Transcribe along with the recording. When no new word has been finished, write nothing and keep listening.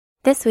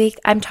This week,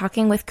 I'm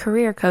talking with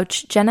career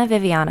coach Jenna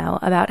Viviano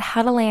about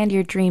how to land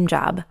your dream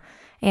job.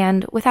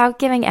 And without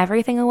giving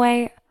everything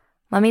away,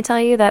 let me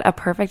tell you that a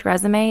perfect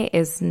resume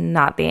is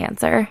not the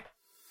answer.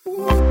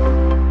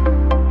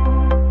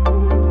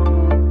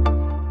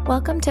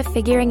 Welcome to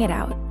Figuring It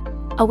Out,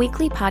 a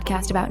weekly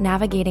podcast about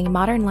navigating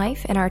modern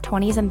life in our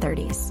 20s and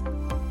 30s.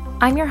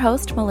 I'm your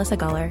host, Melissa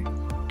Guller,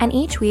 and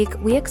each week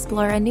we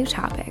explore a new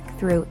topic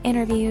through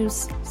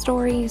interviews,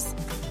 stories,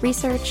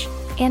 research,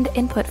 and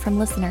input from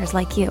listeners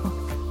like you.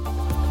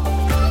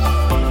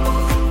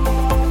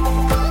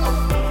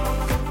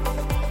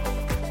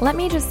 Let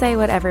me just say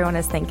what everyone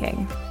is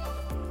thinking.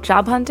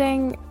 Job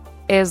hunting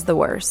is the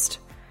worst.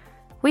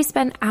 We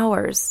spend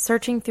hours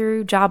searching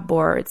through job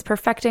boards,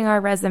 perfecting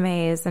our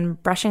resumes,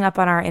 and brushing up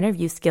on our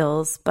interview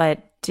skills, but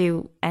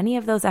do any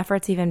of those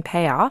efforts even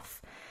pay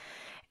off?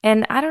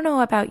 And I don't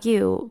know about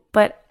you,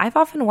 but I've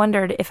often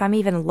wondered if I'm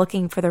even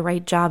looking for the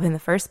right job in the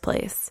first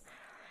place.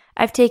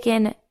 I've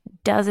taken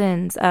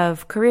dozens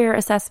of career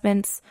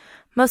assessments,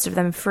 most of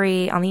them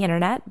free on the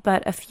internet,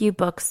 but a few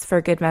books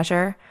for good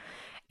measure.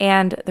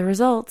 And the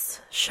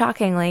results,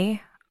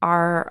 shockingly,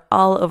 are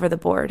all over the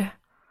board.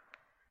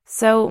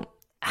 So,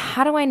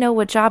 how do I know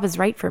what job is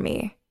right for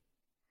me?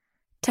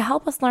 To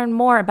help us learn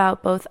more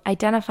about both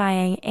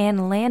identifying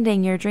and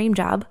landing your dream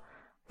job,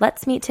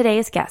 let's meet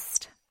today's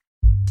guest.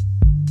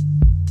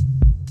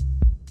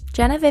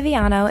 Jenna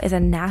Viviano is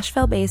a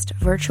Nashville-based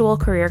virtual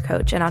career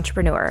coach and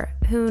entrepreneur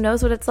who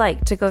knows what it's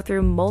like to go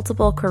through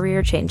multiple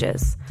career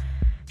changes.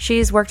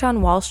 She's worked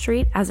on Wall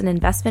Street as an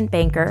investment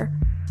banker,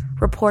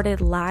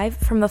 reported live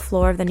from the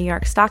floor of the New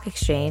York Stock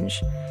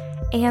Exchange,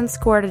 and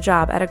scored a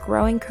job at a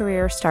growing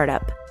career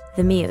startup,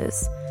 The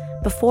Muse,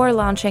 before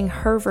launching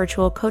her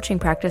virtual coaching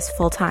practice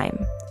full-time.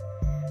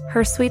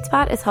 Her sweet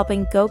spot is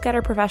helping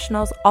go-getter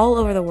professionals all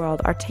over the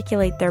world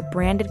articulate their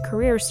branded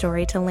career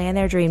story to land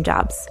their dream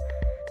jobs.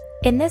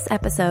 In this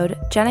episode,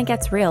 Jenna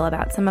gets real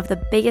about some of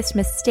the biggest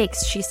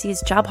mistakes she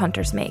sees job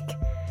hunters make.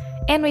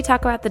 And we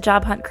talk about the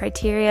job hunt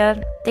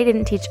criteria they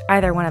didn't teach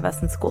either one of us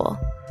in school.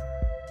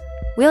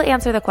 We'll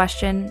answer the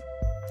question,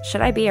 should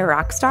I be a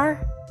rock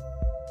star?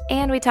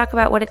 And we talk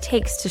about what it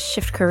takes to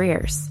shift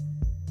careers.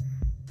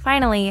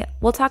 Finally,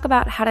 we'll talk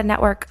about how to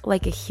network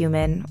like a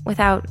human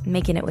without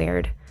making it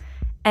weird.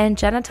 And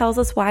Jenna tells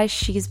us why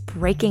she's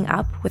breaking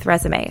up with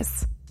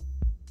resumes.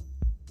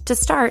 To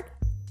start,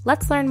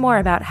 let's learn more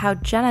about how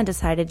Jenna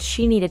decided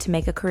she needed to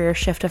make a career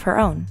shift of her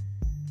own.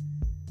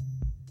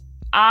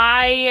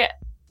 I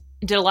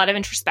did a lot of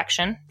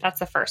introspection.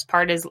 That's the first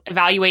part, is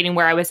evaluating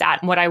where I was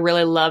at and what I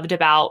really loved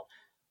about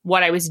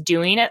what I was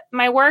doing at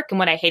my work and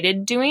what I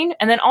hated doing.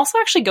 And then also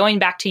actually going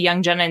back to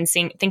young Jenna and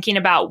thinking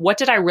about what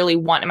did I really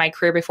want in my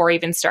career before I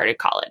even started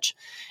college.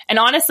 And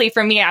honestly,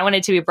 for me, I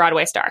wanted to be a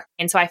Broadway star.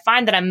 And so I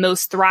find that I'm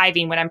most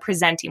thriving when I'm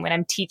presenting, when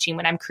I'm teaching,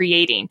 when I'm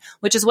creating,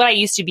 which is what I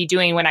used to be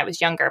doing when I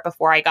was younger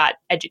before I got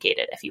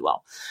educated, if you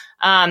will.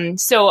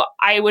 So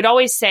I would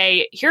always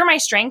say, here are my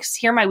strengths,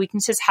 here are my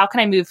weaknesses. How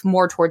can I move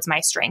more towards my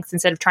strengths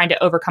instead of trying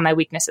to overcome my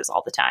weaknesses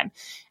all the time?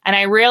 And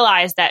I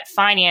realized that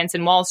finance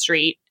and Wall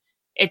Street,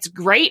 it's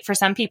great for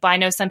some people. I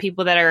know some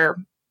people that are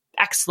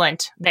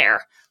excellent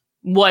there.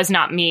 Was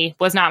not me,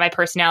 was not my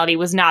personality,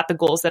 was not the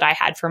goals that I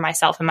had for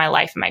myself in my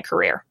life and my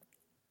career.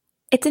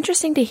 It's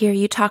interesting to hear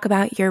you talk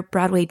about your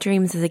Broadway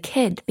dreams as a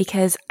kid,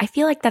 because I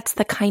feel like that's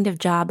the kind of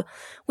job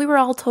we were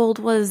all told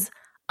was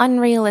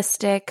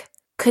unrealistic,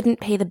 couldn't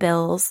pay the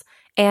bills,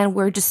 and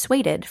were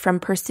dissuaded from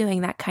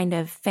pursuing that kind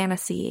of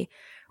fantasy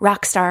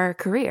rock star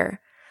career.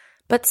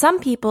 But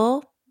some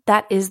people,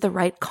 that is the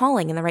right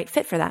calling and the right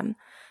fit for them.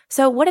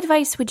 So what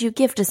advice would you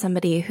give to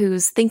somebody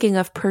who's thinking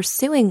of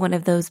pursuing one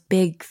of those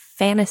big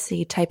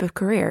fantasy type of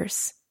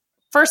careers?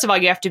 First of all,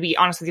 you have to be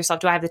honest with yourself.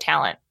 Do I have the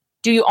talent?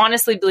 Do you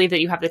honestly believe that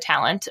you have the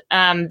talent?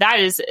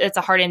 It's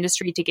a hard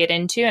industry to get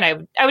into.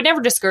 And I would never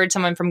discourage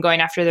someone from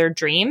going after their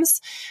dreams.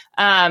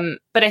 But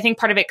I think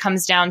part of it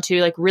comes down to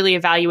like really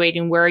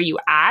evaluating where are you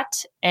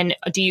at and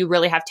do you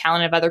really have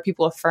talent? Have other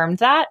people affirmed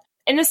that?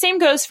 And the same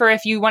goes for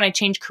if you want to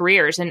change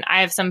careers. And I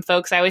have some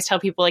folks, I always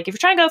tell people, like, if you're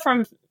trying to go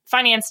from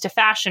finance to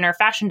fashion or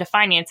fashion to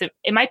finance,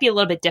 it might be a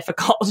little bit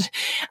difficult.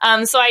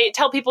 So I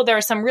tell people there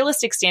are some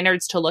realistic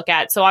standards to look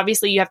at. So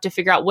obviously you have to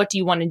figure out what do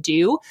you want to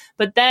do,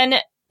 but then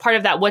part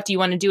of that, what do you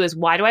want to do, is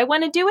why do I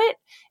want to do it?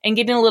 And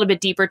getting a little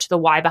bit deeper to the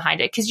why behind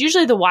it. Because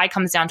usually the why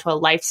comes down to a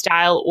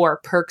lifestyle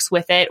or perks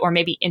with it, or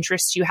maybe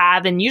interests you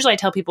have. And usually I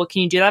tell people,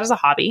 can you do that as a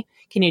hobby?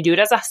 Can you do it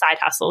as a side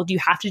hustle? Do you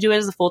have to do it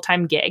as a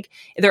full-time gig?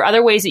 Are there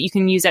other ways that you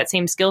can use that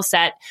same skill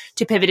set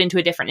to pivot into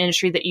a different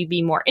industry that you'd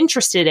be more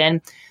interested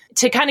in,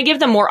 to kind of give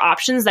them more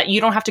options that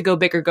you don't have to go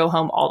big or go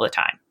home all the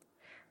time?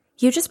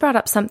 You just brought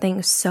up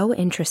something so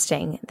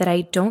interesting that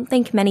I don't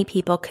think many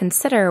people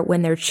consider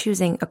when they're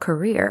choosing a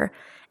career,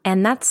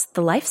 and that's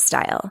the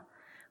lifestyle.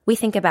 We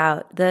think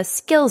about the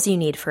skills you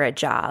need for a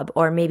job,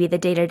 or maybe the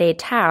day-to-day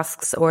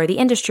tasks or the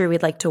industry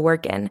we'd like to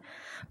work in.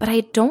 But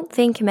I don't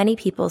think many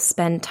people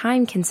spend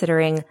time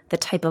considering the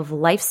type of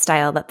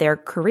lifestyle that their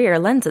career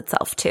lends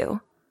itself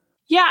to.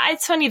 Yeah,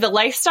 it's funny. The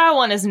lifestyle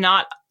one is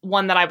not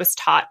one that I was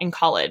taught in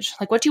college.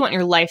 Like, what do you want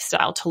your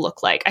lifestyle to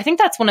look like? I think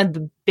that's one of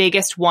the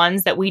biggest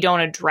ones that we don't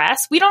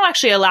address. We don't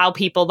actually allow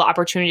people the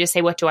opportunity to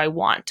say, what do I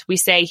want? We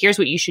say, here's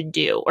what you should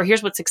do, or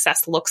here's what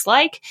success looks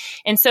like.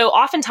 And so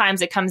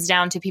oftentimes it comes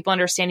down to people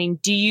understanding,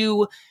 do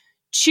you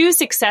choose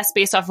success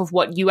based off of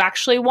what you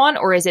actually want,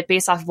 or is it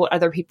based off of what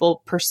other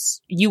people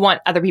you want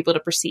other people to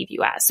perceive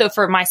you as? So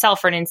for myself,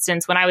 for an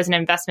instance, when I was in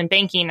investment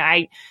banking,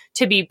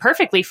 to be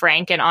perfectly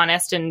frank and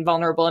honest and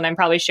vulnerable, and I'm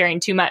probably sharing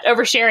too much,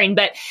 oversharing,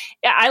 but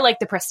I like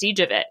the prestige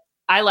of it.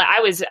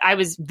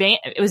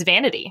 It was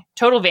vanity,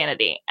 total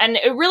vanity. And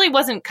it really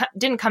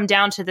didn't come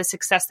down to the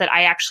success that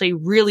I actually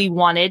really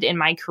wanted in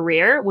my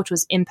career, which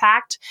was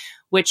impact,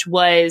 which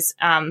was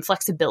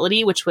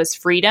flexibility, which was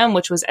freedom,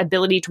 which was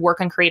ability to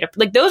work on creative.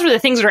 Like, those were the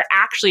things that are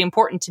actually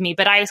important to me.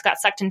 But I just got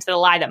sucked into the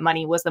lie that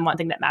money was the one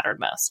thing that mattered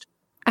most.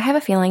 I have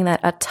a feeling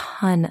that a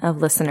ton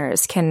of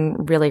listeners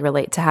can really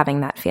relate to having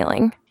that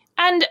feeling.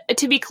 And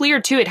to be clear,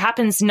 too, it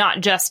happens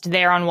not just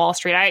there on Wall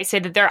Street. I say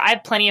that I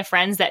have plenty of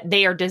friends that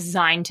they are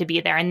designed to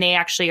be there, and they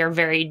actually are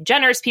very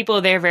generous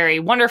people. They're very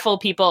wonderful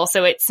people.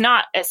 So it's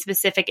not as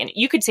specific. And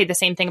you could say the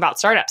same thing about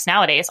startups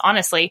nowadays.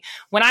 Honestly,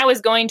 when I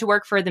was going to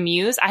work for the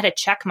Muse, I had to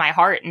check my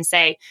heart and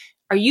say,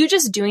 are you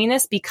just doing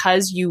this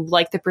because you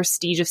like the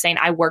prestige of saying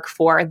I work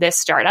for this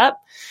startup?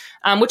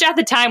 Which at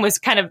the time was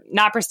kind of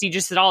not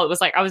prestigious at all. It was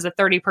like I was a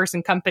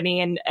 30-person company,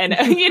 and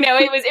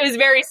it was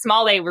very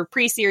small. They were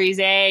pre-Series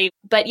A.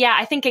 But yeah,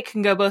 I think it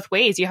can go both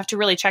ways. You have to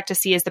really check to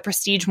see, is the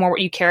prestige more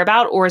what you care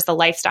about, or is the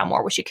lifestyle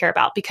more what you care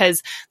about?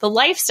 Because the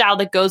lifestyle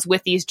that goes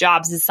with these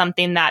jobs is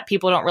something that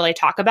people don't really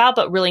talk about,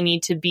 but really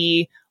need to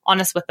be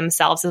honest with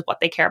themselves is what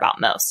they care about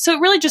most. So it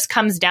really just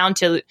comes down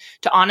to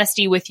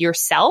honesty with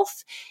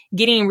yourself,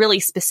 getting really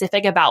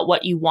specific about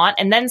what you want,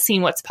 and then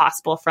seeing what's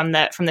possible from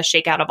the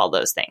shakeout of all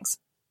those things.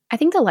 I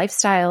think the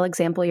lifestyle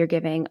example you're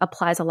giving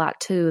applies a lot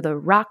to the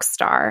rock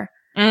star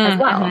as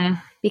well.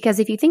 Because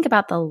if you think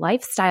about the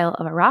lifestyle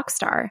of a rock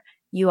star,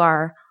 you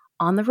are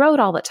on the road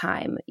all the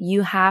time.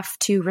 You have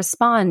to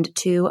respond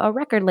to a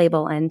record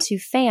label and to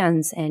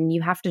fans, and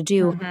you have to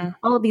do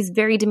all of these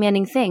very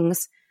demanding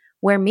things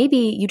where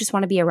maybe you just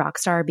want to be a rock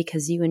star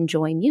because you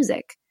enjoy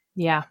music.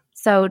 Yeah.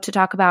 So to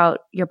talk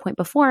about your point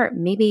before,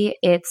 maybe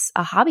it's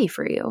a hobby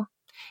for you.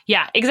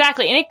 Yeah,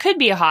 exactly. And it could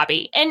be a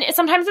hobby. And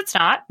sometimes it's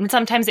not. And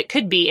sometimes it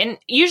could be. And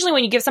usually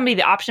when you give somebody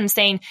the option of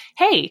saying,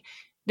 hey,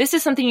 this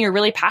is something you're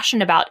really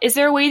passionate about, is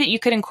there a way that you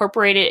could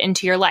incorporate it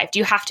into your life? Do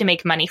you have to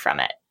make money from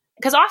it?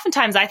 Because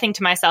oftentimes I think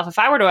to myself, if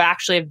I were to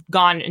actually have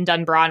gone and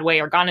done Broadway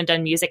or gone and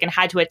done music and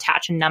had to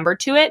attach a number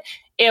to it,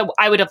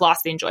 I would have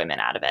lost the enjoyment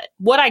out of it.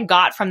 What I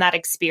got from that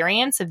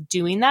experience of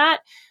doing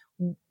that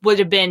would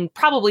have been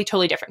probably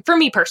totally different for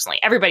me personally.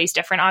 Everybody's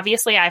different.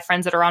 Obviously, I have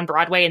friends that are on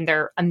Broadway and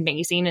they're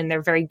amazing and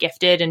they're very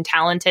gifted and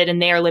talented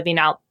and they are living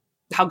out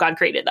how God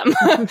created them.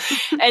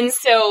 And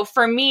so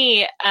for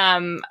me,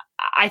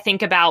 I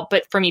think about,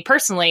 but for me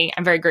personally,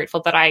 I'm very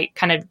grateful that I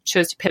kind of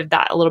chose to pivot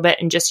that a little bit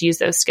and just use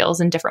those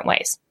skills in different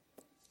ways.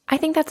 I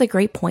think that's a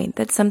great point.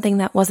 That something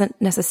that wasn't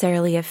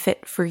necessarily a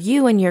fit for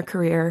you in your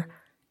career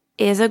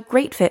is a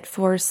great fit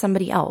for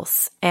somebody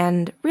else.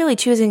 And really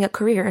choosing a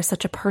career is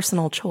such a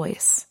personal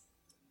choice.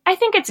 I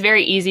think it's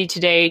very easy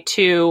today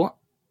to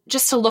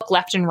look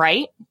left and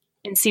right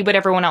and see what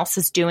everyone else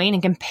is doing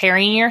and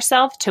comparing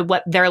yourself to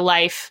what their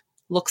life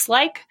looks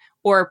like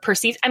or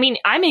perceives. I mean,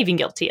 I'm even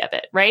guilty of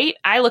it, right?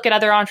 I look at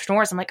other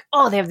entrepreneurs, I'm like,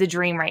 oh, they have the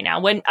dream right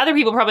now. When other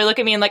people probably look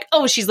at me and like,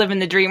 oh, she's living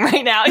the dream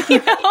right now,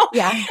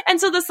 Yeah. And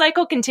so the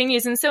cycle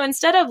continues. And so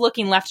instead of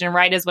looking left and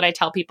right is what I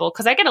tell people,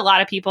 because I get a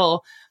lot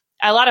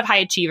of high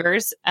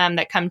achievers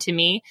that come to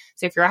me.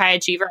 So if you're a high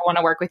achiever, I want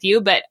to work with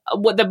you. But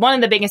one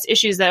of the biggest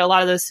issues that a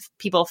lot of those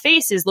people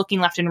face is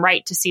looking left and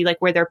right to see like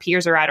where their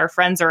peers are at or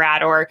friends are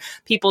at, or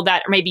people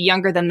that are maybe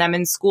younger than them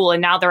in school.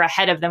 And now they're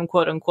ahead of them,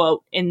 quote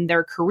unquote, in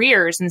their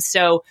careers. And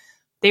so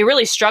they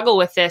really struggle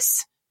with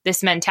this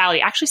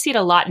mentality. I actually see it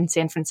a lot in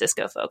San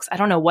Francisco, folks. I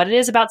don't know what it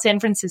is about San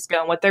Francisco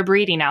and what they're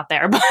breeding out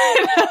there, but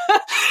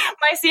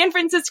my San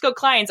Francisco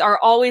clients are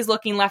always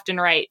looking left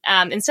and right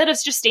instead of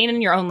just staying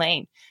in your own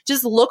lane.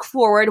 Just look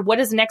forward.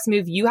 What is the next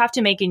move you have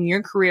to make in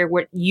your career?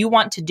 What you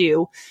want to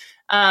do?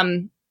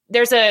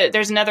 There's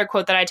another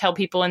quote that I tell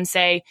people and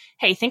say,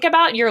 hey, think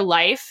about your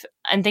life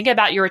and think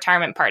about your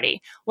retirement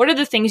party. What are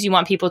the things you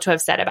want people to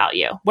have said about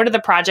you? What are the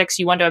projects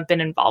you want to have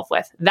been involved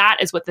with? That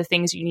is what the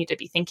things you need to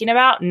be thinking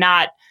about,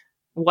 not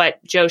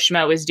what Joe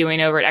Schmo is doing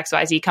over at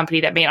XYZ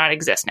company that may not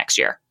exist next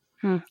year.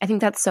 I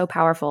think that's so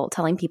powerful,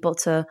 telling people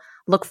to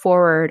look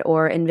forward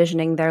or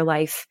envisioning their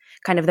life,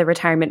 kind of the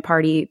retirement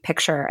party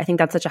picture. I think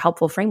that's such a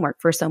helpful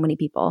framework for so many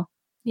people.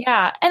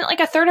 Yeah. And like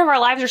a third of our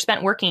lives are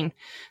spent working.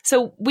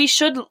 So we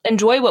should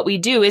enjoy what we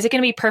do. Is it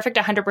going to be perfect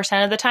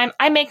 100% of the time?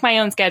 I make my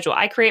own schedule.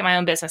 I create my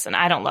own business and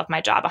I don't love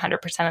my job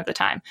 100% of the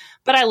time,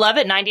 but I love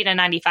it 90 to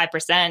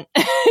 95%.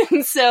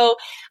 So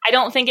I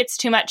don't think it's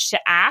too much to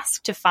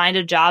ask to find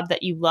a job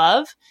that you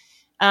love.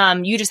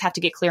 You just have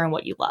to get clear on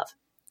what you love.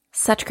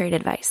 Such great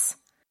advice.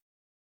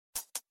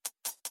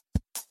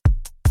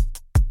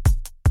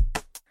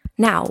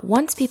 Now,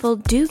 once people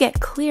do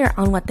get clear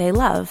on what they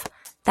love,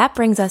 That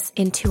brings us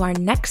into our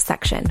next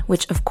section,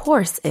 which of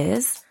course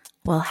is,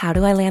 well, how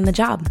do I land the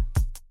job?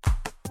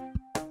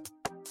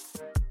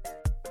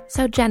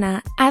 So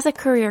Jenna, as a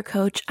career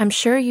coach, I'm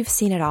sure you've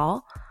seen it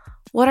all.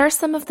 What are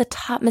some of the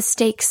top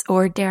mistakes,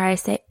 or dare I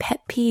say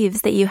pet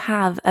peeves, that you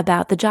have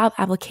about the job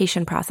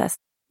application process?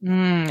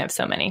 I have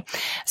so many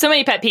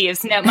pet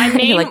peeves. Now, my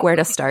main, like, where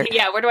to start?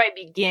 Yeah, where do I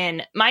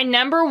begin? My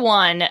number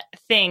one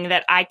thing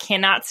that I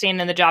cannot stand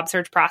in the job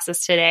search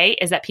process today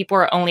is that people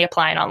are only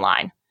applying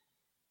online.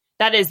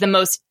 That is the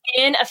most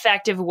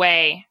ineffective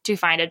way to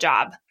find a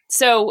job.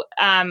 So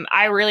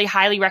I really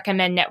highly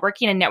recommend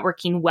networking and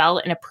networking well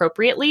and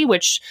appropriately,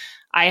 which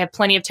I have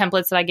plenty of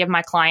templates that I give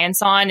my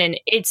clients on. And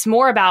it's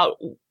more about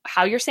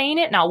how you're saying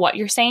it, not what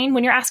you're saying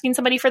when you're asking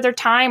somebody for their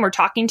time or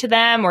talking to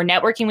them or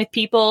networking with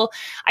people.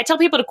 I tell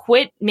people to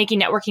quit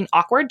making networking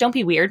awkward. Don't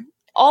be weird.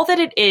 All that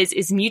it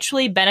is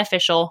mutually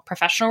beneficial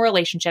professional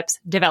relationships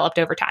developed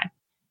over time.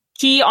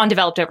 Key on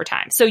developed over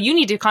time. So you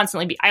need to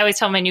constantly be, I always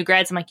tell my new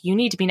grads, I'm like, you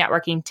need to be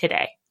networking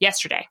today,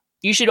 yesterday.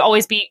 You should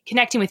always be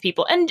connecting with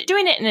people and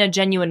doing it in a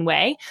genuine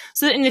way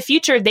so that in the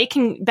future they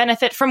can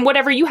benefit from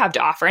whatever you have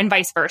to offer and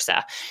vice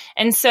versa.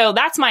 And so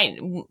that's my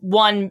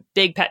one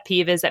big pet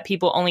peeve, is that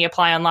people only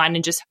apply online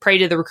and just pray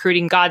to the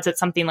recruiting gods that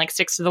something like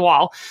sticks to the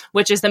wall,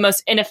 which is the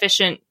most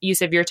inefficient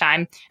use of your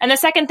time. And the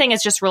second thing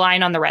is just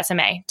relying on the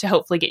resume to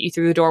hopefully get you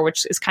through the door,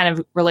 which is kind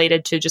of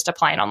related to just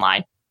applying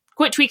online.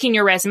 Quit tweaking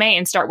your resume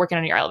and start working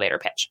on your elevator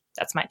pitch.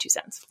 That's my 2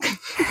 cents.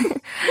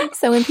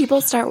 So when people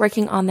start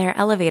working on their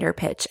elevator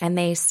pitch and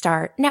they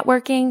start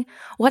networking,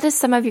 what is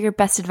some of your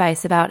best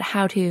advice about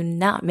how to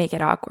not make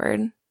it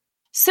awkward?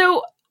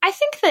 So I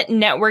think that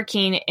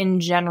networking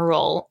in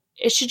general,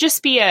 it should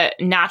just be a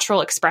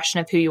natural expression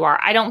of who you are.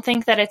 I don't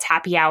think that it's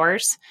happy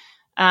hours.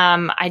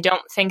 I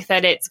don't think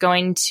that it's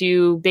going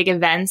to big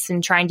events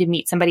and trying to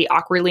meet somebody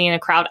awkwardly in a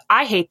crowd.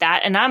 I hate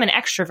that. And I'm an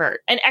extrovert,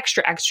 an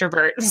extra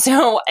extrovert.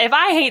 So if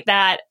I hate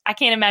that, I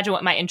can't imagine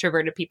what my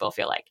introverted people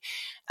feel like.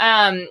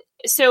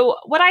 So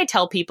what I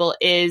tell people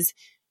is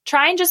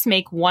try and just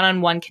make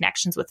one-on-one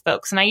connections with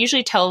folks. And I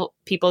usually tell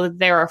people that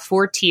there are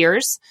 4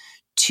 tiers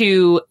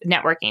to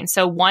networking.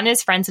 So 1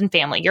 is friends and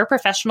family. Your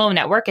professional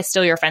network is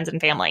still your friends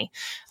and family.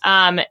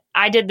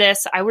 I did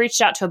this. I reached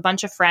out to a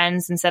bunch of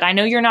friends and said, I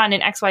know you're not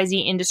in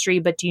XYZ industry,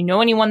 but do you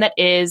know anyone that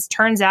is?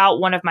 Turns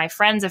out one of my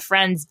friends' of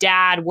friends'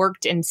 dad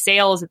worked in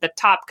sales at the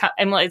top,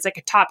 it's like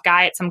a top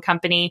guy at some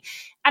company.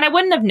 And I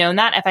wouldn't have known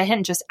that if I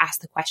hadn't just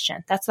asked the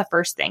question. That's the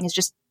first thing, is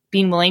just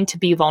being willing to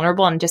be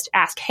vulnerable and just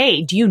ask,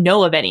 hey, do you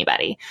know of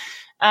anybody?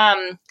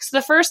 So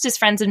the first is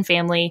friends and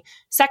family.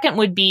 Second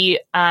would be,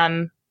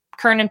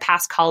 current and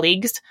past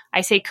colleagues.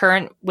 I say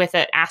current with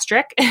an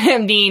asterisk,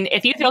 mean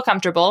if you feel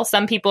comfortable.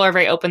 Some people are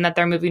very open that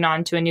they're moving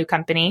on to a new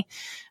company.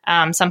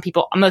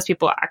 Most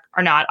people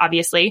are not,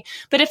 obviously.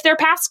 But if they're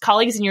past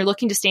colleagues and you're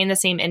looking to stay in the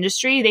same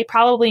industry, they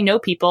probably know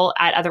people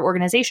at other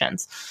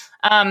organizations.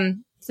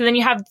 So then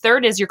you have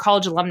third is your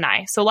college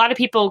alumni. So a lot of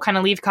people kind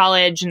of leave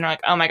college and they're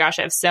like, oh my gosh,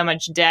 I have so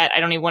much debt. I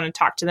don't even want to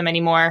talk to them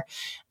anymore.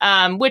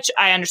 Which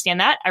I understand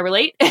that. I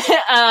relate.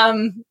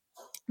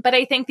 But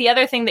I think the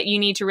other thing that you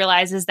need to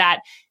realize is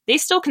that they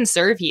still can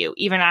serve you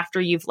even after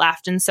you've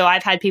left. And so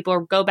I've had people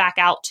go back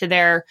out to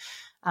their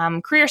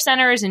career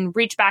centers and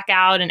reach back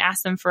out and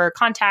ask them for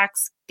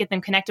contacts, get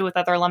them connected with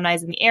other alumni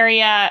in the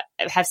area,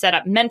 have set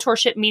up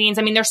mentorship meetings.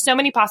 I mean, there's so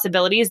many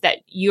possibilities that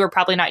you are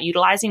probably not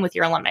utilizing with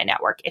your alumni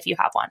network if you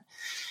have one.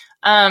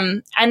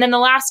 And then the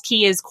last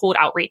key is cold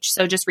outreach.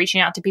 So just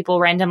reaching out to people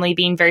randomly,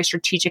 being very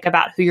strategic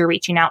about who you're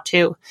reaching out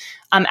to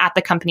at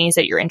the companies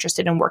that you're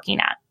interested in working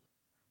at.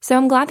 So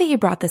I'm glad that you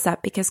brought this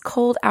up, because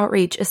cold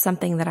outreach is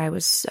something that I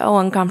was so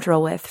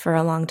uncomfortable with for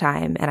a long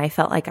time. And I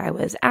felt like I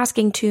was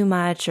asking too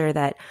much, or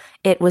that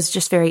it was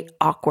just very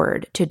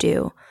awkward to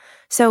do.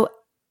 So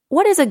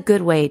what is a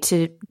good way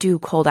to do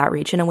cold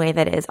outreach in a way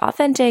that is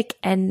authentic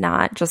and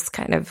not just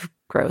kind of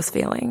gross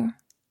feeling?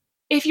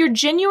 If you're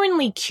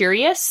genuinely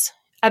curious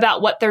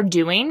about what they're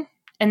doing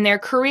in their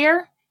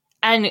career,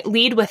 and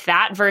lead with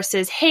that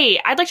versus,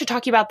 hey, I'd like to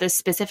talk to you about this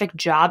specific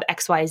job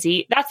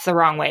XYZ. That's the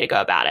wrong way to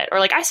go about it. Or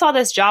like, I saw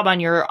this job on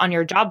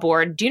your job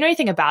board. Do you know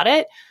anything about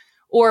it?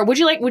 Or would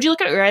you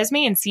look at your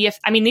resume and see if,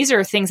 I mean, these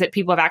are things that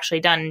people have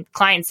actually done,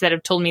 clients that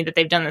have told me that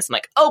they've done this. I'm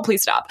like, oh,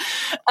 please stop.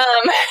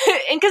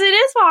 And cause it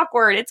is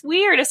awkward. It's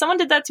weird. If someone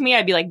did that to me,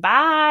 I'd be like,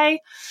 bye.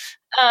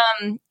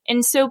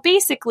 And so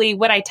basically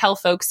what I tell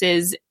folks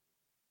is,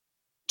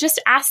 just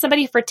ask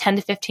somebody for 10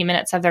 to 15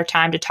 minutes of their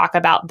time to talk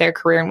about their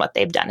career and what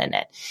they've done in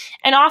it.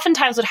 And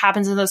oftentimes what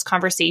happens in those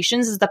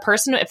conversations is the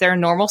person, if they're a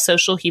normal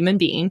social human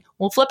being,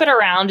 will flip it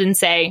around and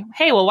say,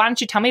 hey, well, why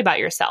don't you tell me about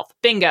yourself?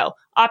 Bingo,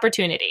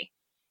 opportunity.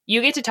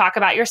 You get to talk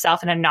about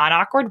yourself in a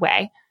non-awkward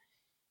way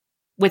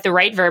with the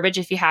right verbiage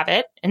if you have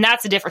it. And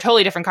that's a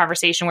totally different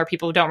conversation where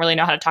people don't really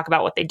know how to talk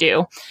about what they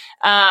do.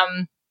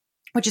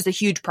 Which is a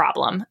huge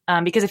problem.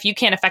 Because if you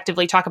can't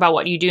effectively talk about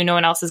what you do, no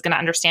one else is going to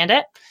understand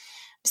it.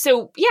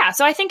 So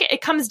I think it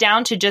comes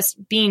down to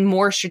just being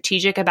more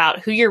strategic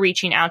about who you're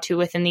reaching out to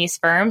within these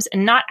firms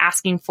and not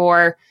asking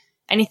for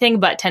anything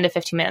but 10 to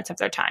 15 minutes of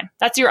their time.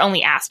 That's your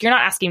only ask. You're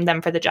not asking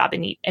them for the job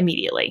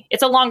immediately.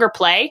 It's a longer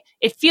play.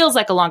 It feels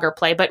like a longer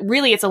play, but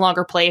really it's a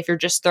longer play if you're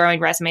just throwing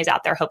resumes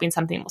out there hoping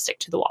something will stick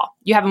to the wall.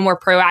 You have a more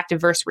proactive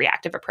versus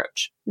reactive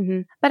approach.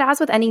 Mm-hmm. But as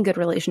with any good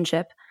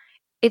relationship,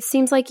 it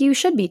seems like you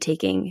should be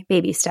taking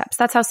baby steps.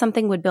 That's how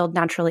something would build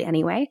naturally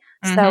anyway.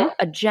 Mm-hmm. So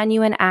a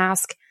genuine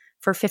ask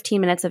for 15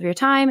 minutes of your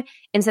time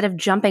instead of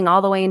jumping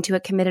all the way into a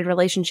committed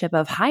relationship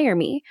of hire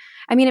me.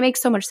 I mean, it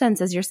makes so much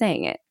sense as you're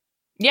saying it.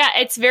 Yeah,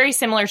 it's very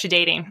similar to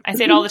dating. I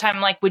say it all the time.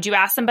 I'm like, would you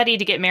ask somebody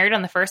to get married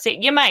on the first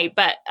date? You might,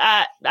 but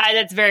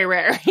that's very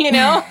rare, you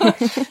know?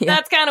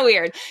 That's kind of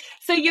weird.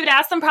 So you would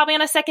ask them probably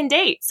on a second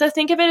date. So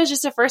think of it as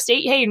just a first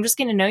date. Hey, I'm just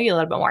getting to know you a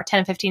little bit more,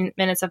 10, 15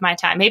 minutes of my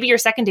time. Maybe your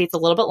second date's a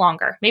little bit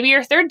longer. Maybe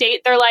your third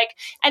date, they're like,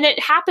 and it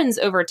happens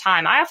over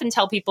time. I often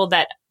tell people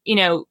that, you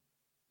know,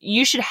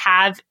 you should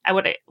have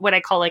what I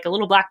call like a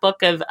little black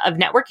book of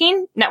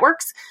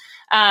networks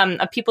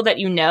of people that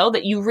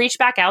you reach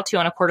back out to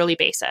on a quarterly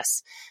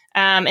basis.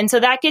 And so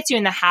that gets you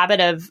in the habit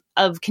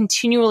of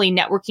continually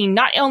networking,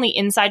 not only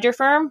inside your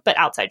firm, but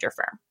outside your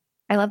firm.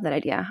 I love that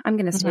idea. I'm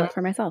going to steal it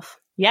for myself.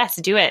 Yes,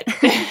 do it.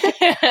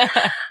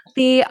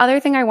 The other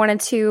thing I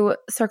wanted to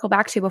circle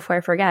back to before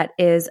I forget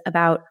is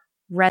about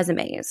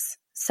resumes.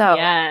 So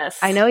yes.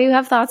 I know you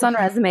have thoughts on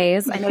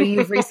resumes. I know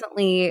you've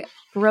recently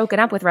broken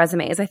up with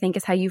resumes, I think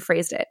is how you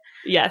phrased it.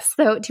 Yes.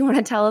 So do you want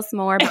to tell us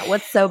more about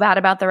what's so bad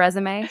about the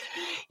resume?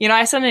 You know,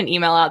 I sent an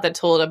email out that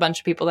told a bunch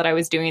of people that I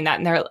was doing that.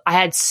 And I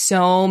had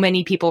so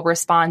many people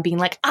respond being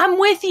like, I'm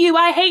with you.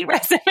 I hate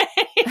resumes.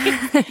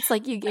 It's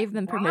like you gave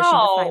them permission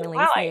to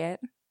finally say it.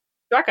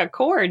 Struck a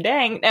chord,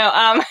 dang.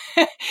 No,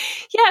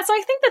 yeah. So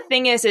I think the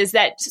thing is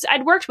that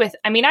I've worked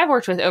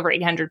with over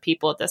 800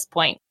 people at this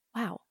point.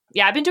 Wow.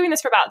 Yeah, I've been doing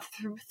this for about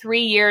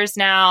 3 years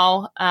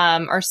now,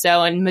 or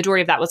so, and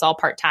majority of that was all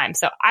part-time.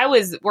 So I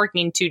was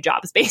working 2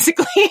 jobs,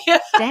 basically.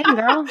 Dang,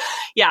 girl.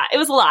 Yeah, it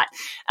was a lot.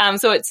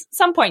 So at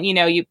some point, you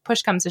know, you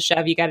push comes to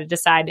shove, you got to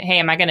decide, hey,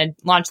 am I going to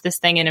launch this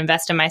thing and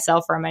invest in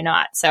myself or am I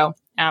not? So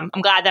I'm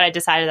glad that I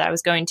decided that I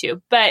was going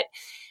to. But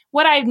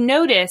what I've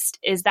noticed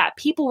is that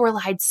people were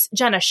like,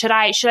 Jenna, should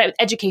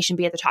education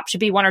be at the top? Should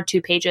be 1 or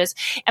 2 pages?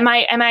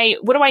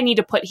 What do I need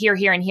to put here,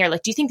 here, and here?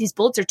 Like, do you think these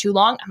bullets are too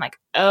long? I'm like,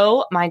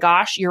 oh my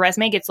gosh, your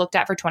resume gets looked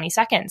at for 20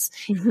 seconds.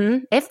 Mm-hmm.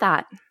 If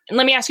that. And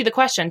let me ask you the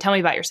question. Tell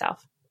me about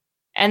yourself.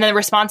 And then the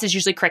response is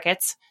usually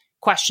crickets,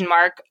 question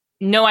mark,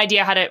 no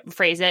idea how to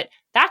phrase it.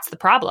 That's the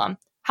problem.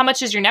 How much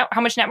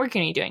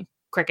networking are you doing?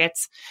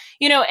 Crickets,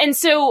 you know? And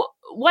so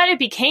what it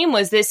became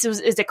is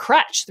a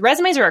crutch. The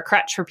resumes are a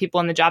crutch for people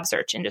in the job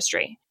search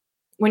industry.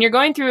 When you're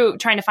going through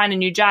trying to find a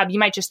new job, you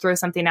might just throw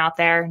something out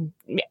there.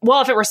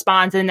 Well, if it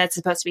responds, then that's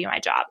supposed to be my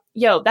job.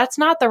 That's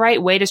not the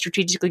right way to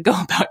strategically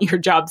go about your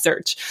job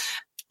search.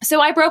 So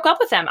I broke up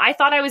with them. I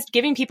thought I was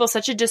giving people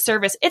such a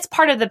disservice. It's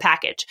part of the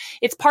package.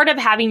 It's part of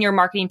having your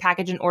marketing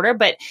package in order.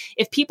 But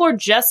if people are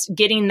just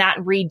getting that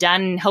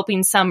redone and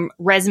hoping some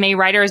resume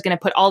writer is going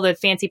to put all the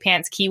fancy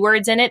pants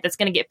keywords in it that's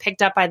going to get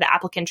picked up by the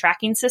applicant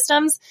tracking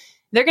systems,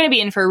 they're going to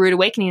be in for a rude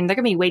awakening and they're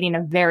going to be waiting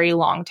a very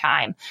long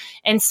time.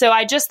 And so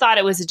I just thought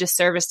it was a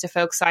disservice to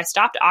folks. So I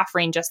stopped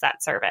offering just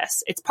that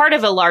service. It's part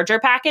of a larger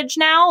package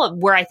now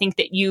where I think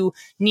that you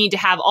need to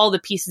have all the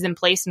pieces in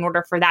place in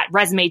order for that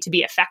resume to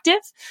be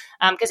effective.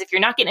 Because if you're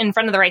not getting in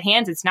front of the right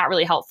hands, it's not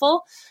really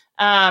helpful.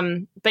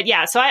 But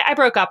yeah, so I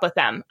broke up with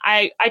them.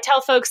 I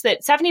tell folks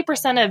that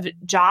 70% of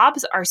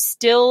jobs are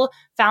still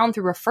found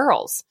through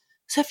referrals.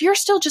 So if you're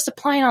still just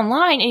applying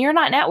online and you're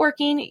not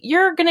networking,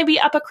 you're going to be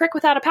up a creek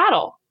without a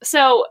paddle.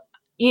 So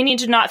you need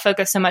to not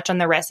focus so much on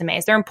the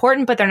resumes. They're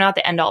important, but they're not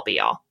the end all be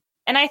all.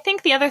 And I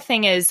think the other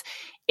thing is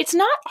it's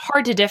not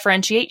hard to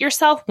differentiate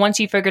yourself once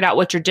you figured out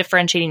what your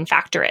differentiating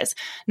factor is.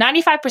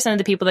 95% of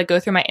the people that go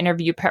through my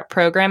interview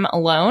program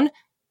alone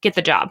get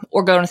the job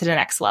or go to the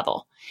next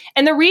level.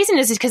 And the reason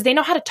is because they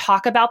know how to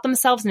talk about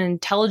themselves in an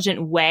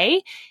intelligent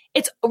way.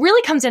 It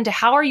really comes into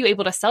how are you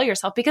able to sell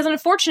yourself? Because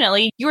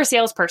unfortunately, you're a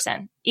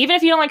salesperson. Even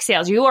if you don't like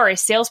sales, you are a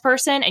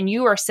salesperson and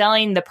you are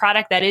selling the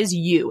product that is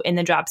you in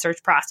the job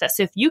search process.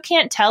 So if you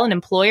can't tell an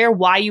employer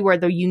why you are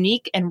the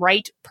unique and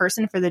right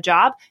person for the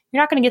job,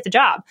 you're not going to get the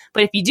job.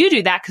 But if you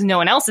do that because no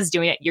one else is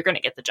doing it, you're going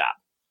to get the job.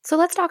 So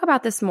let's talk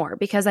about this more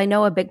because I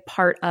know a big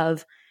part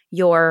of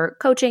your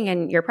coaching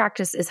and your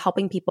practice is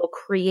helping people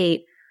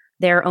create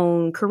their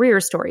own career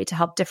story to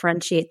help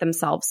differentiate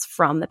themselves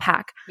from the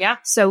pack. Yeah.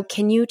 So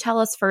can you tell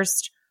us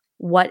first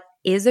what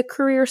is a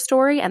career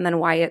story and then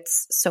why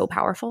it's so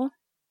powerful?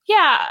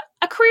 Yeah.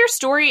 A career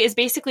story is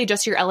basically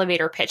just your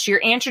elevator pitch, your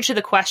answer to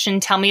the question,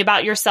 tell me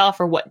about yourself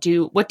or what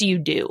do you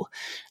do?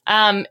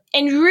 And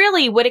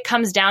really what it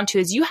comes down to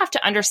is you have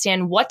to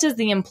understand what does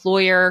the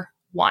employer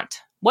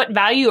want? What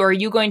value are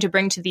you going to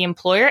bring to the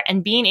employer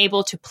and being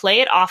able to play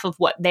it off of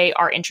what they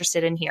are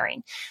interested in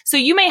hearing? So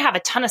you may have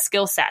a ton of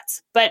skill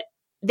sets, but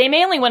they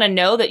may only want to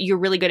know that you're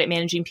really good at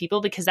managing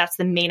people because that's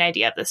the main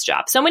idea of this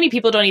job. So many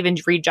people don't even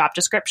read job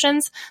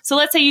descriptions. So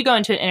let's say you go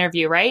into an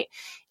interview, right?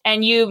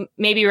 And you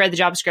maybe read the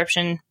job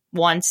description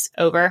once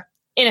over.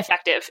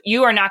 Ineffective.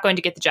 You are not going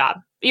to get the job.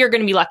 You're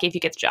going to be lucky if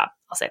you get the job.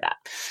 I'll say that.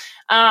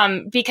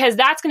 because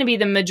that's going to be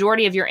the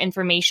majority of your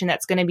information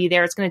that's going to be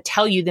there. It's going to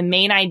tell you the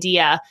main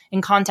idea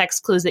and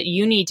context clues that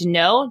you need to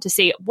know to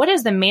say, what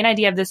is the main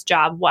idea of this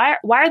job? Why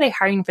are they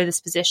hiring for this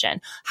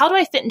position? How do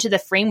I fit into the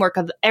framework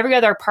of every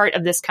other part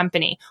of this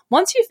company?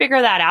 Once you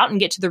figure that out and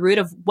get to the root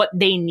of what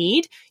they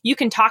need, you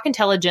can talk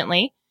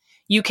intelligently.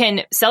 You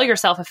can sell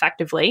yourself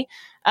effectively.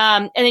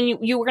 And then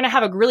you're going to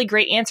have a really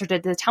great answer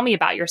to tell me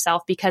about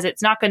yourself, because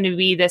it's not going to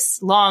be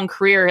this long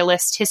career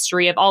list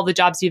history of all the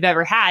jobs you've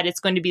ever had.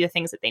 It's going to be the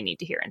things that they need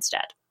to hear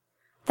instead.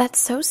 That's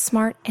so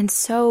smart and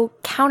so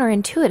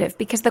counterintuitive,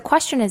 because the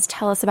question is,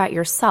 tell us about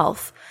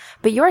yourself.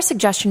 But your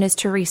suggestion is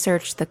to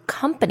research the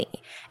company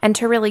and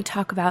to really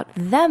talk about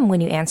them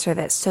when you answer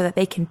this, so that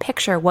they can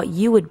picture what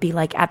you would be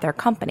like at their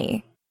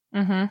company.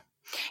 Mm-hmm.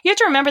 You have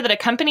to remember that a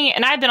company,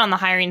 and I've been on the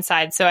hiring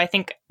side, so I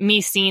think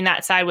me seeing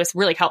that side was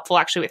really helpful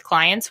actually with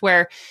clients,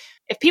 where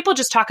if people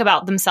just talk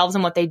about themselves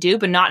and what they do,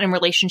 but not in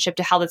relationship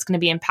to how that's going to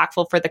be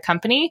impactful for the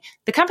company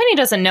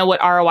doesn't know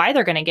what ROI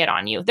they're going to get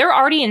on you. They're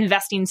already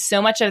investing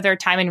so much of their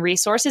time and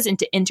resources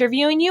into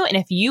interviewing you. And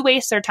if you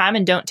waste their time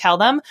and don't tell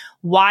them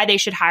why they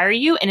should hire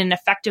you in an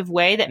effective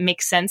way that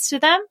makes sense to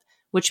them,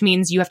 which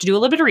means you have to do a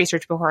little bit of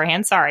research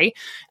beforehand. Sorry.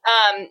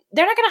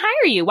 They're not going to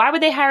hire you. Why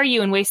would they hire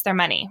you and waste their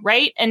money?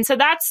 Right. And so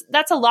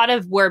that's a lot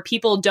of where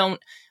people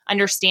don't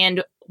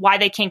understand why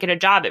they can't get a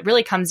job. It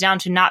really comes down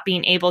to not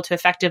being able to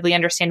effectively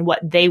understand what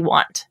they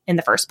want in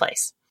the first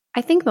place.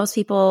 I think most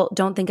people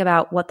don't think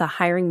about what the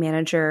hiring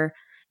manager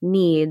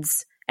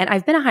needs. And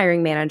I've been a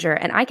hiring manager,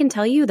 and I can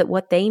tell you that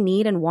what they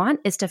need and want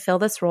is to fill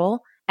this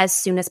role as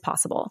soon as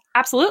possible.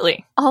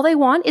 Absolutely. All they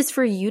want is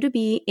for you to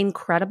be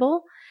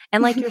incredible.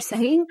 And like you're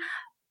saying,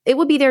 it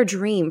would be their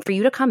dream for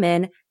you to come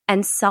in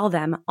and sell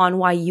them on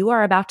why you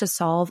are about to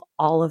solve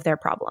all of their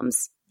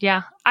problems.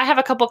 Yeah. I have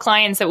a couple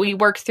clients that we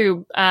work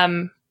through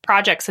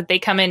projects that they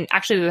come in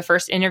actually to the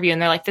first interview, and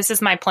they're like, this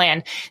is my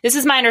plan. This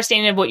is my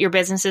understanding of what your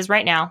business is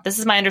right now. This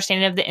is my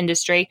understanding of the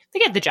industry. They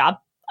get the job.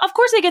 Of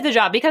course they get the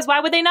job, because why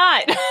would they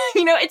not?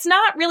 It's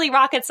not really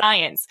rocket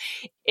science.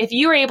 If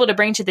you are able to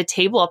bring to the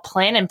table a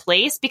plan in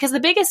place, because the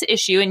biggest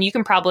issue, and you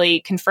can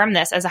probably confirm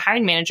this as a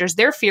hiring manager, is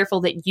they're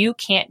fearful that you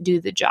can't do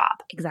the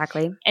job.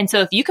 Exactly. And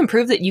so if you can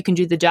prove that you can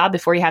do the job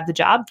before you have the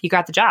job, you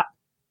got the job.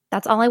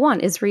 That's all I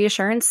want, is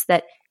reassurance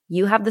that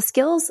you have the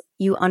skills,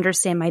 you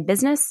understand my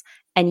business,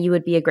 and you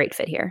would be a great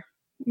fit here.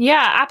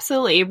 Yeah,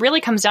 absolutely. It really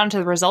comes down to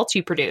the results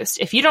you produced.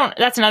 If you don't,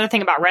 that's another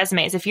thing about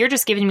resumes. If you're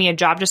just giving me a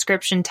job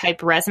description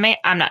type resume,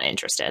 I'm not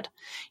interested.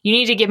 You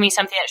need to give me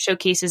something that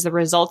showcases the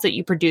results that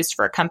you produced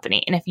for a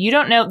company. And if you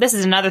don't know, this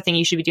is another thing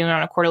you should be doing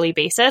on a quarterly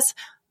basis,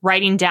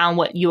 writing down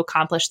what you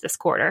accomplished this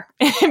quarter.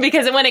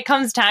 Because when it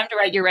comes time to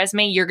write your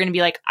resume, you're going to be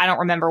like, I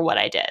don't remember what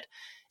I did.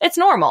 It's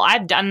normal.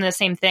 I've done the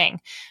same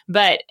thing.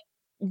 But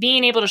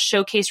being able to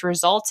showcase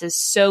results is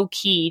so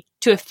key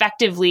to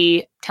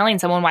effectively telling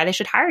someone why they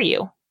should hire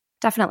you.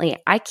 Definitely.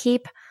 I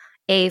keep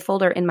a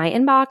folder in my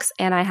inbox,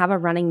 and I have a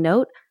running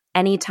note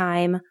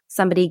anytime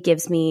somebody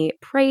gives me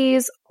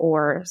praise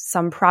or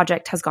some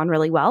project has gone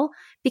really well,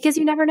 because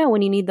you never know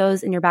when you need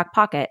those in your back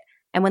pocket.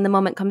 And when the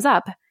moment comes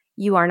up,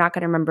 you are not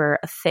going to remember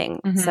a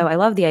thing. Mm-hmm. So I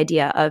love the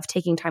idea of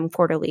taking time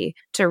quarterly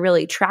to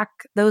really track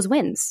those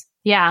wins.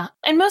 Yeah.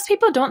 And most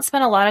people don't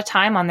spend a lot of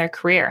time on their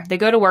career. They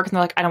go to work and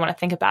they're like, I don't want to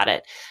think about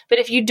it. But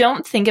if you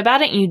don't think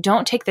about it and you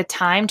don't take the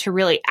time to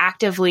really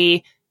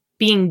actively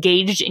be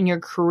engaged in your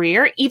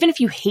career, even if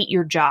you hate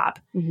your job,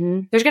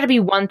 there's got to be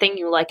one thing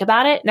you like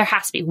about it. There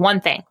has to be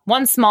one thing,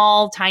 one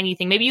small, tiny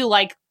thing. Maybe you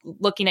like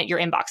looking at your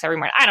inbox every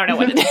morning. I don't know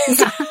what it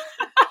is.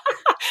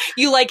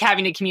 You like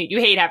having to commute. You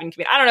hate having to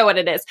commute. I don't know what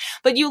it is,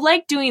 but you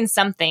like doing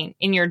something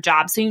in your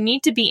job. So you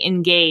need to be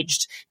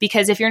engaged,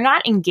 because if you're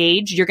not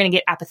engaged, you're going to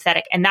get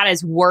apathetic. And that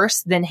is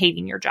worse than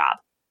hating your job.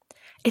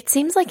 It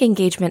seems like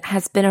engagement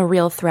has been a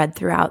real thread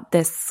throughout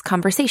this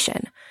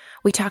conversation.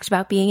 We talked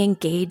about being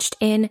engaged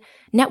in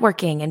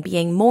networking and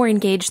being more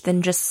engaged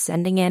than just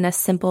sending in a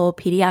simple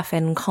PDF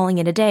and calling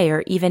it a day,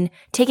 or even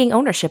taking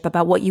ownership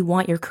about what you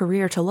want your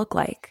career to look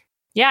like.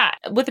 Yeah.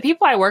 With the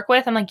people I work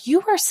with, I'm like,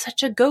 you are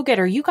such a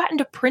go-getter. You got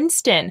into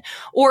Princeton.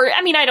 Or,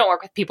 I mean, I don't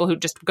work with people who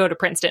just go to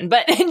Princeton,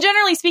 but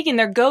generally speaking,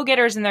 they're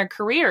go-getters in their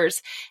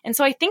careers. And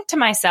so I think to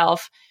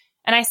myself,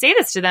 and I say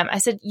this to them, I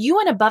said, you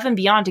went above and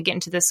beyond to get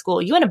into this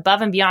school. You went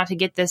above and beyond to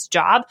get this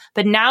job,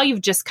 but now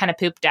you've just kind of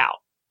pooped out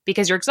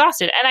because you're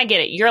exhausted. And I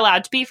get it. You're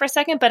allowed to be for a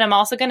second, but I'm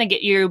also going to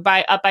get you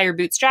up by your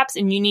bootstraps,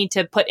 and you need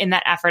to put in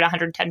that effort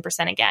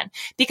 110% again,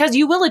 because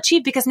you will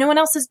achieve, because no one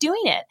else is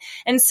doing it.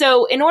 And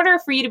so in order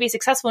for you to be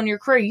successful in your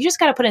career, you just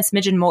got to put in a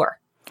smidgen more.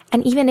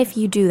 And even if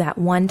you do that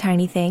one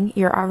tiny thing,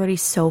 you're already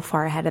so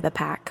far ahead of the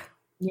pack.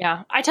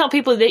 Yeah. I tell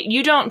people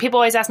that people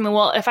always ask me,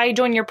 well, if I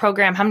join your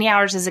program, how many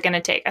hours is it going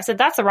to take? I said,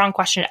 that's the wrong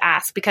question to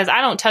ask, because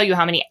I don't tell you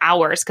how many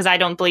hours, because I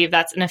don't believe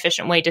that's an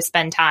efficient way to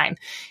spend time.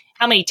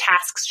 How many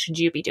tasks should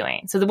you be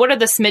doing? So what are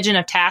the smidgen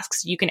of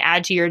tasks you can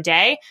add to your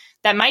day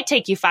that might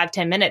take you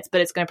 5-10 minutes,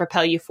 but it's going to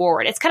propel you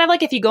forward. It's kind of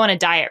like if you go on a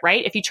diet,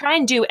 right? If you try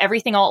and do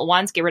everything all at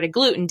once, get rid of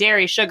gluten,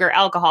 dairy, sugar,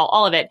 alcohol,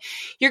 all of it,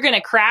 you're going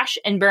to crash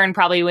and burn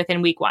probably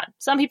within week 1.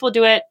 Some people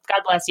do it.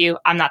 God bless you.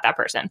 I'm not that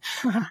person.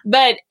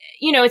 But,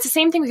 it's the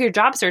same thing with your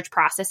job search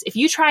process. If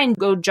you try and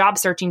go job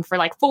searching for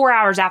like 4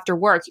 hours after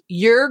work,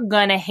 you're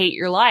going to hate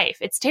your life.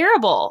 It's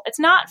terrible. It's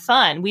not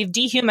fun. We've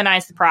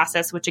dehumanized the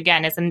process, which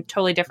again is a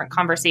totally different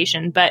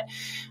conversation. But,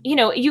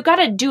 you got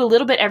to do a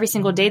little bit every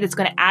single day that's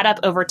going to add up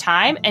over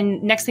time.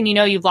 And next thing you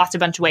know, you've lost a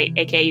bunch of weight,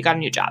 aka you got a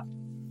new job.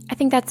 I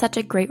think that's such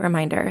a great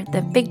reminder.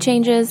 The big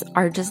changes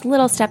are just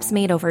little steps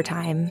made over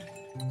time.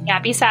 Yeah,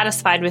 be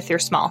satisfied with your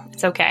small.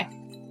 It's okay.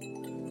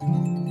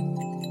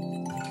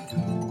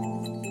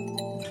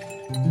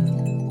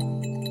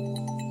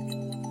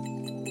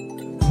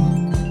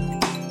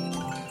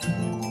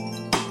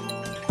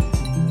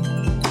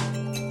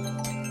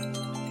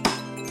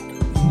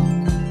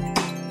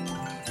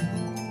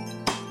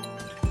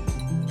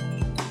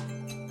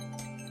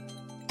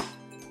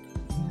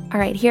 All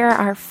right, here are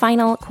our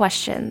final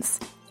questions.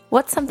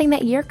 What's something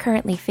that you're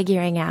currently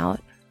figuring out?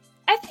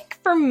 I think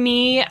for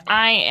me,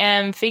 I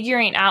am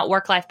figuring out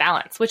work-life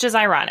balance, which is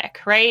ironic,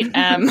 right?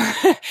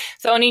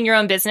 So owning your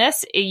own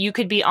business, you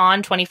could be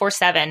on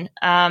 24/7.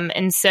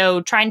 And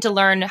so trying to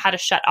learn how to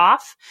shut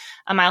off.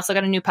 I also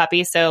got a new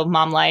puppy, so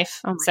mom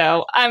life.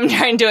 So I'm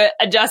trying to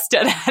adjust to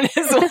that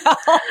as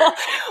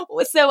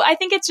well. So I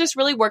think it's just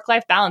really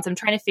work-life balance. I'm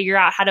trying to figure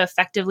out how to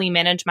effectively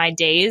manage my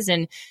days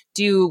and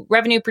do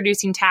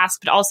revenue-producing tasks,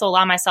 but also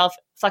allow myself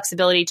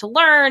flexibility to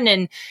learn.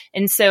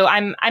 And so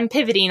I'm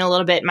pivoting a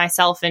little bit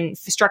myself and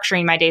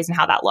structuring my days and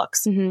how that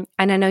looks. Mm-hmm.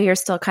 And I know you're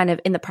still kind of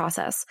in the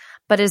process,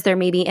 but is there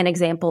maybe an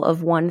example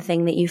of one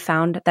thing that you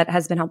found that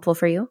has been helpful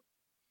for you?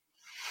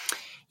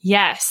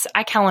 Yes,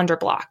 I calendar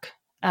block.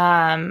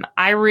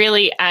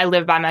 I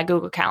live by my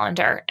Google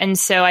Calendar. And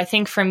so I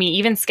think for me,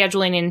 even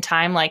scheduling in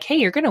time, like, hey,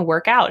 you're going to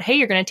work out. Hey,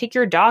 you're going to take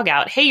your dog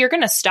out. Hey, you're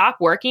going to stop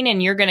working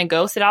and you're going to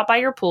go sit out by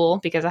your pool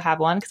because I have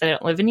one because I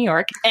don't live in New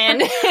York.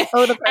 And,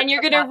 and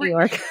you're going to, New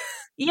York.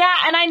 Yeah.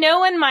 And I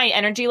know when my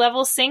energy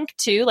levels sink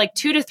too, like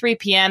 2 to 3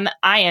 p.m.,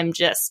 I am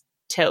just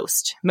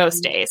toast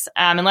most days.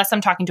 Unless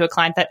I'm talking to a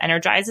client that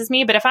energizes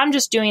me. But if I'm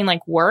just doing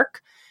like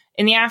work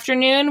in the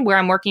afternoon where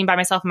I'm working by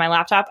myself on my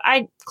laptop,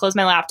 I close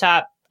my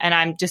laptop and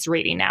I'm just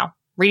reading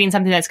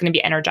something that's going to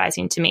be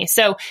energizing to me.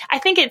 So I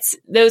think it's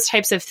those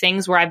types of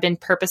things where I've been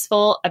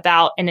purposeful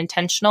about and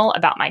intentional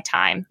about my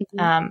time.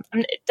 Mm-hmm.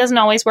 It doesn't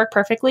always work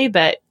perfectly,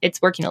 but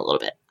it's working a little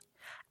bit.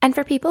 And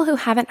for people who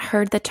haven't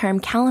heard the term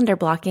calendar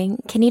blocking,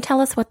 can you tell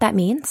us what that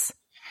means?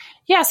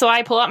 Yeah, so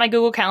I pull out my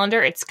Google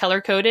Calendar. It's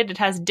color coded. It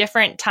has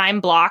different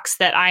time blocks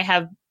that I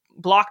have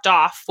blocked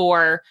off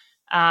for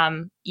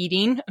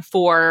eating,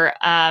 for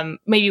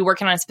maybe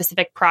working on a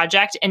specific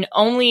project, and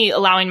only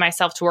allowing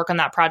myself to work on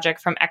that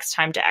project from X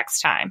time to X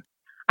time.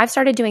 I've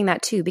started doing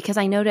that too, because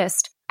I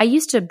noticed I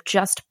used to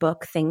just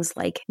book things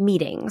like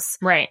meetings,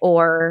 right,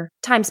 or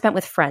time spent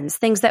with friends,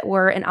 things that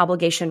were an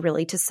obligation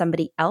really to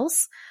somebody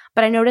else.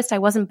 But I noticed I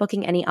wasn't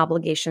booking any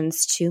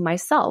obligations to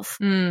myself,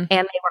 and they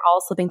were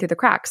all slipping through the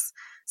cracks.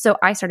 So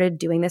I started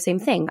doing the same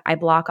thing. I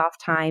block off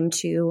time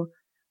to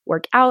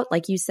work out,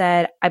 like you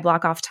said. I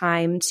block off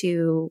time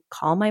to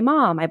call my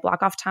mom. I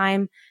block off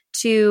time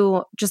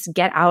to just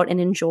get out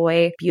and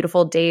enjoy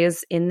beautiful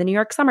days in the New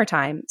York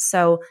summertime.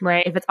 So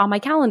if it's on my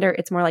calendar,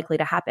 it's more likely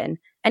to happen.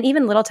 And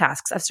even little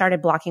tasks, I've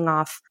started blocking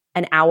off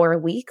an hour a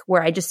week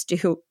where I just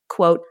do,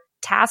 quote,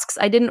 tasks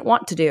I didn't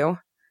want to do.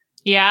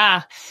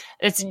 Yeah.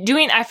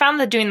 I found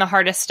that doing the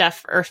hardest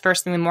stuff or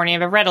first thing in the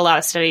morning, I've read a lot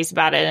of studies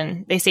about it,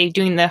 and they say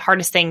doing the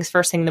hardest things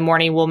first thing in the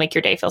morning will make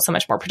your day feel so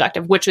much more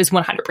productive, which is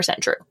 100%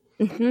 true.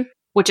 Mm-hmm.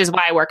 Which is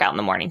why I work out in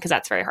the morning, because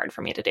that's very hard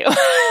for me to do.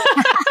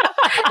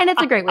 And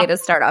it's a great way to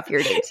start off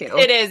your day too.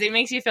 It is. It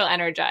makes you feel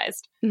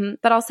energized. Mm-hmm.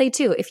 But I'll say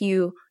too, if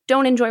you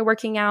don't enjoy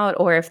working out,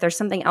 or if there's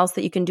something else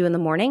that you can do in the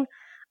morning,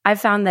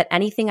 I've found that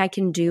anything I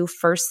can do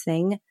first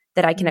thing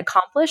that I can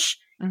accomplish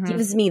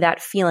gives me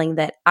that feeling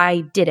that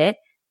I did it.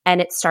 And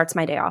it starts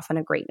my day off on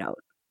a great note.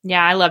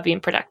 Yeah, I love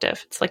being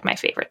productive. It's like my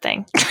favorite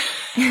thing.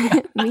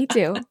 Me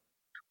too.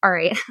 All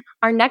right.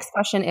 Our next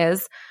question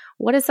is,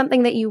 what is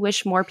something that you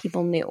wish more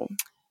people knew?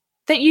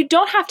 That you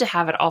don't have to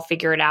have it all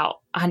figured out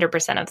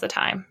 100% of the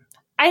time.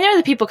 I know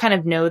that people kind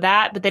of know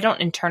that, but they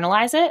don't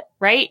internalize it,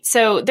 right?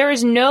 So there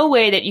is no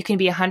way that you can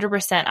be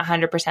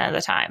 100% of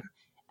the time.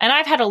 And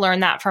I've had to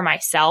learn that for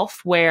myself,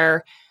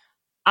 where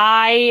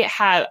I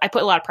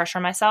put a lot of pressure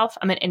on myself.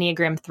 I'm an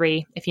Enneagram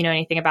 3, if you know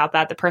anything about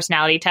that, the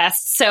personality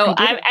test. So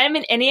I'm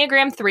an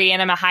Enneagram 3,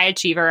 and I'm a high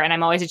achiever, and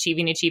I'm always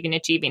achieving.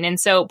 And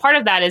so part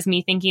of that is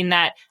me thinking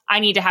that I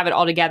need to have it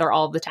all together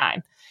all of the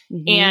time.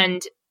 Mm-hmm.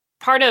 And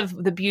part of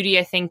the beauty,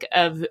 I think,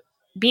 of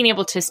being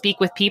able to speak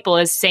with people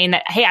is saying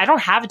that, hey, I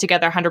don't have it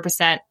together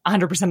 100%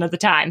 of the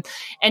time.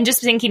 And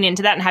just thinking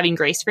into that and having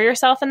grace for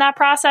yourself in that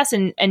process,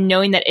 and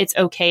knowing that it's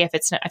okay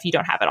if you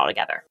don't have it all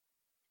together.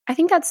 I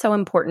think that's so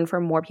important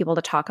for more people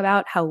to talk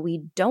about, how we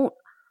don't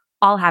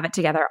all have it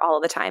together all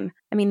of the time.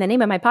 I mean, the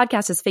name of my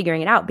podcast is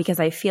Figuring It Out because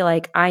I feel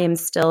like I am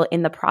still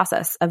in the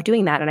process of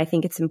doing that. And I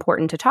think it's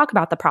important to talk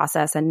about the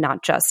process and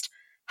not just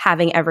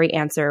having every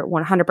answer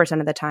 100%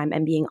 of the time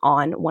and being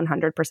on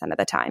 100% of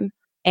the time.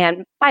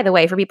 And by the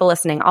way, for people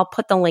listening, I'll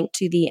put the link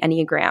to the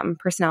Enneagram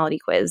personality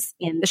quiz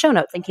in the show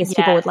notes in case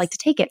people would like to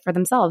take it for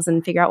themselves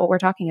and figure out what we're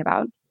talking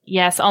about.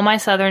 Yes, all my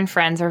Southern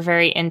friends are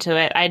very into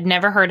it. I'd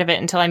never heard of it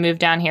until I moved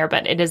down here,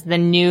 but it is the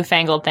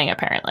newfangled thing,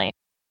 apparently.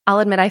 I'll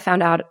admit I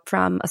found out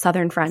from a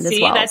Southern friend as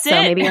well. That's so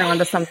maybe you're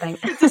onto something.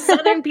 It's the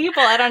Southern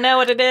people. I don't know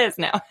what it is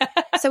now.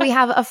 So we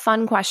have a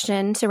fun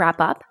question to wrap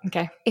up.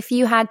 Okay. If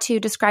you had to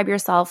describe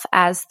yourself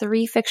as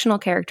 3 fictional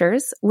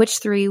characters, which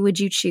 3 would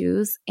you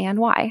choose and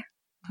why?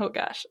 Oh,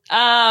 gosh.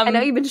 I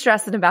know you've been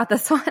stressing about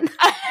this one.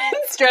 I'm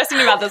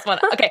stressing about this one.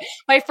 Okay.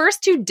 My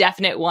first 2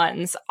 definite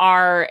ones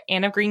are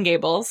Anne of Green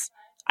Gables.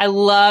 I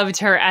loved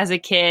her as a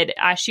kid.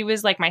 She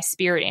was like my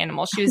spirit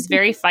animal. She was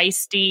very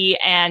feisty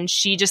and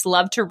she just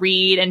loved to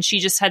read and she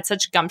just had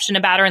such gumption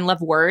about her and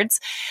loved words.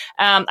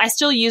 I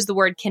still use the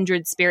word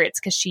kindred spirits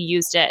because she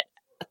used it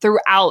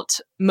throughout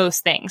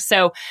most things.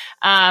 So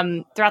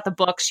throughout the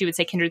book, she would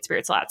say kindred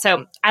spirits a lot.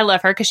 So I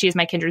love her because she is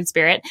my kindred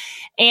spirit.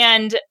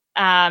 And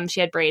she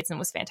had braids and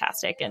was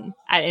fantastic. And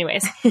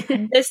anyways,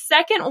 the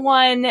second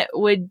one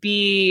would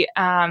be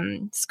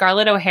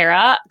Scarlett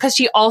O'Hara because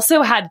she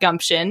also had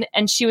gumption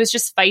and she was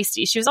just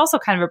feisty. She was also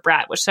kind of a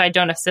brat, so I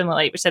don't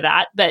assimilate to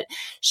that, but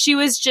she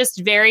was just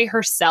very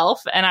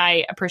herself and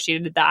I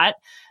appreciated that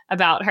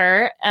about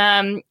her.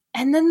 And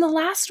then the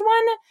last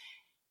one,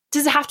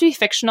 does it have to be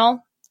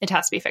fictional? It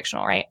has to be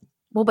fictional, right?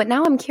 Well, but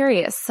now I'm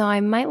curious, so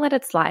I might let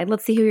it slide.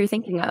 Let's see who you're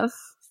thinking of.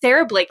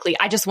 Sara Blakely,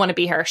 I just want to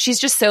be her. She's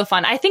just so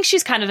fun. I think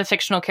she's kind of a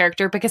fictional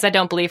character because I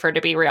don't believe her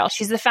to be real.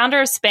 She's the founder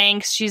of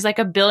Spanx. She's like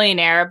a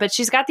billionaire, but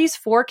she's got these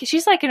 4 kids.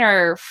 She's like in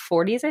her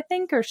 40s, I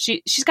think, or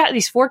she's got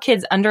these 4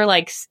 kids under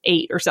like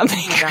 8 or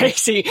something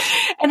crazy.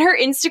 And her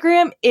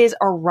Instagram is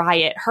a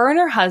riot. Her and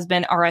her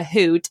husband are a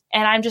hoot.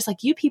 And I'm just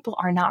like, you people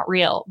are not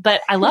real,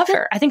 but I love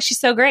her. I think she's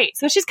so great.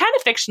 So she's kind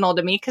of fictional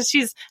to me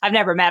because I've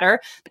never met her.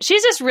 But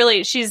she's just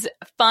she's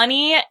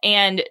funny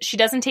and she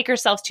doesn't take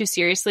herself too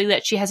seriously,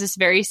 that she has this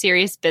very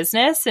serious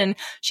business and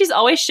she's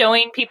always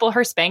showing people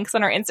her Spanx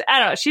on her Insta. I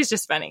don't know. She's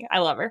just funny. I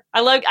love her.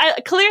 I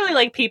clearly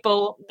like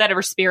people that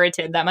are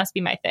spirited. That must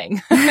be my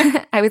thing.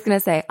 I was going to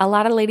say a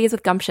lot of ladies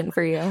with gumption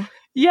for you.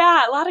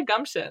 Yeah, a lot of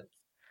gumption.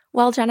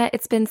 Well, Jenna,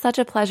 it's been such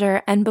a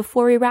pleasure. And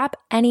before we wrap,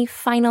 any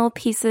final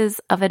pieces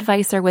of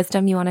advice or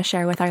wisdom you want to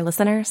share with our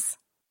listeners?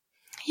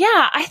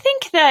 Yeah, I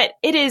think that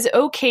it is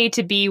okay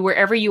to be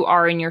wherever you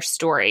are in your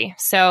story.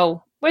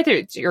 So whether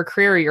it's your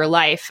career or your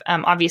life,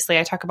 obviously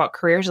I talk about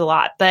careers a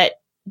lot, but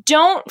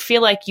don't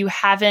feel like you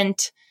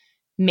haven't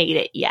made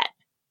it yet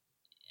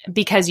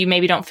because you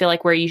maybe don't feel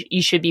like where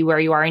you should be where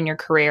you are in your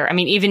career. I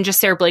mean, even just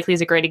Sara Blakely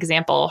is a great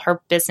example.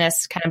 Her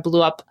business kind of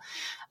blew up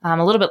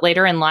a little bit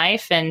later in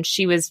life and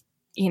she was,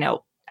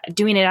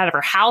 doing it out of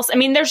her house. I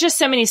mean, there's just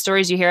so many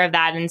stories you hear of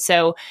that. And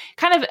so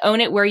kind of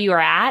own it where you are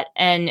at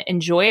and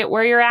enjoy it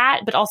where you're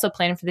at, but also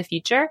plan for the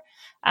future.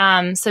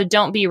 So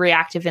don't be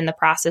reactive in the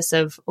process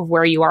of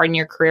where you are in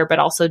your career, but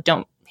also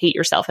don't hate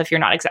yourself if you're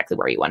not exactly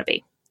where you want to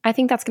be. I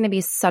think that's going to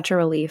be such a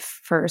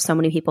relief for so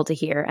many people to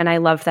hear. And I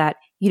love that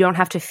you don't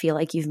have to feel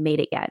like you've made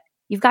it yet.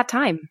 You've got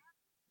time.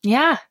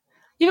 Yeah.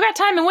 You've got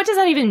time. And what does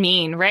that even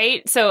mean,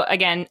 right? So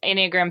again,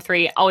 Enneagram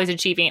 3, always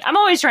achieving. I'm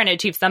always trying to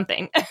achieve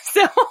something.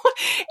 So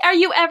are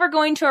you ever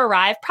going to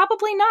arrive?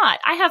 Probably not.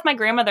 I have my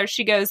grandmother.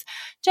 She goes,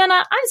 Jenna,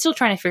 I'm still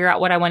trying to figure out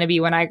what I want to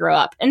be when I grow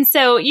up. And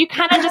so you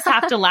kind of just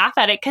have to laugh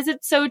at it because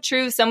it's so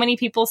true. So many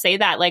people say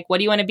that, like, what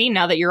do you want to be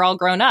now that you're all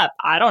grown up?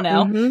 I don't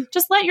know. Mm-hmm.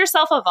 Just let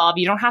yourself evolve.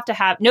 You don't have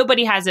to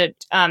nobody has a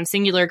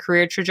singular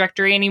career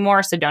trajectory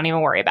anymore. So don't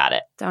even worry about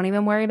it. Don't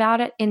even worry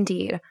about it.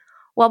 Indeed.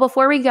 Well,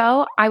 before we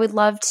go, I would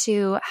love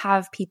to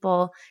have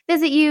people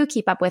visit you,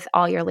 keep up with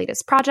all your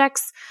latest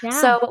projects. Yeah.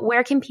 So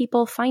where can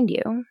people find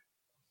you?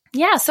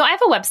 Yeah, so I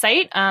have a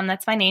website.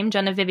 That's my name,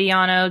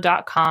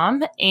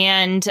 jennaviviano.com.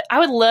 And I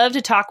would love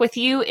to talk with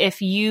you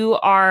if you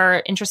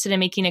are interested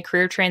in making a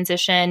career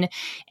transition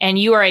and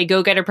you are a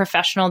go-getter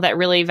professional that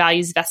really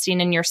values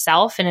investing in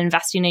yourself and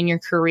investing in your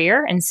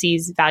career and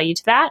sees value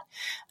to that.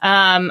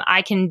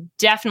 I can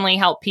definitely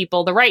help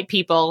people, the right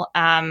people,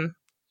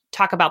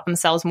 talk about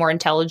themselves more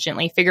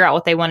intelligently, figure out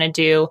what they want to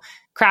do,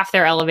 craft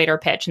their elevator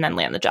pitch, and then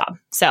land the job.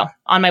 So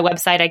on my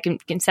website, I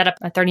can set up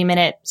a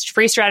 30-minute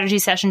free strategy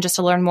session just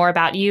to learn more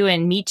about you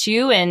and meet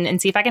you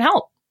and see if I can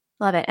help.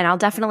 Love it. And I'll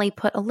definitely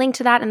put a link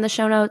to that in the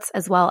show notes,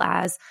 as well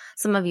as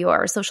some of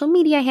your social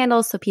media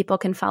handles so people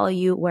can follow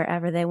you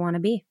wherever they want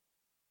to be.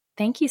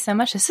 Thank you so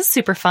much. This is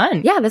super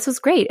fun. Yeah, this was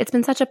great. It's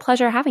been such a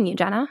pleasure having you,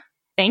 Jenna.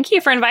 Thank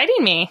you for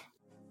inviting me.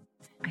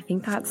 I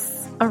think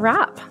that's a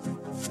wrap.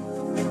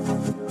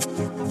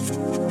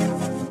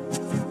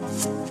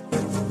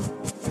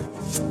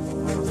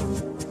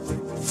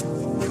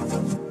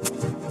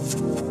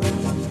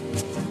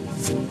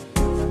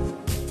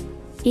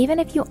 Even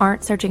if you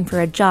aren't searching for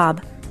a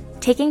job,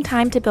 taking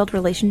time to build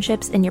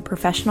relationships in your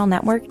professional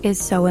network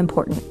is so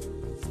important.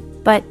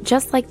 But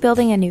just like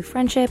building a new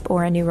friendship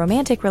or a new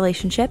romantic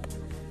relationship,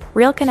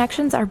 real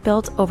connections are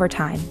built over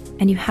time,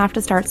 and you have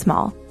to start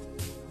small.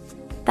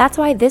 That's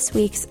why this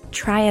week's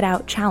Try It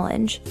Out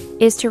challenge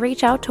is to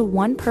reach out to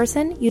one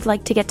person you'd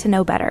like to get to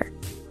know better.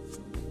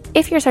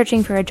 If you're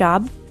searching for a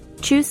job,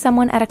 choose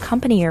someone at a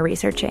company you're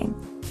researching.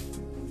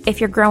 If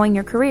you're growing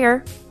your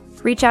career,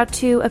 reach out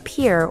to a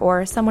peer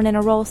or someone in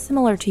a role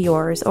similar to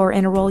yours or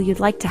in a role you'd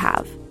like to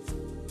have.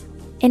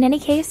 In any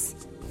case,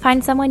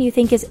 find someone you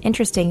think is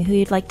interesting who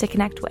you'd like to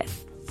connect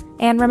with.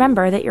 And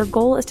remember that your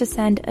goal is to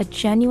send a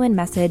genuine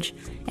message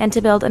and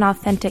to build an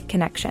authentic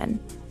connection.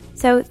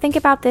 So think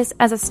about this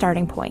as a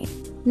starting point,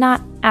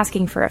 not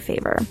asking for a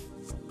favor.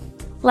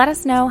 Let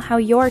us know how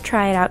your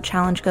Try It Out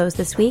challenge goes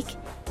this week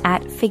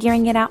at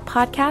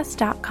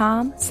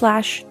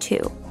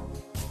figuringitoutpodcast.com/2.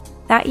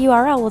 That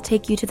URL will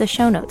take you to the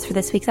show notes for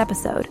this week's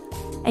episode,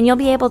 and you'll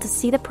be able to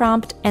see the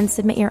prompt and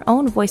submit your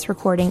own voice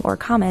recording or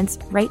comments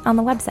right on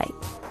the website.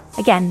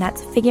 Again,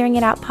 that's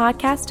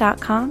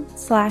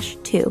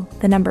figuringitoutpodcast.com/2,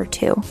 the number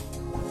 2.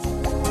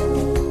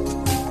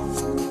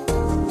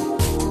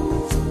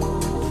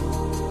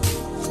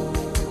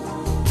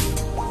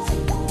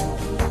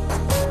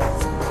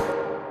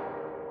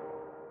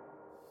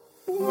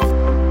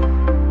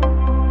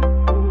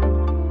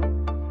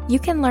 You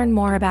can learn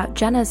more about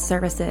Jenna's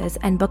services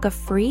and book a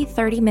free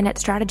 30-minute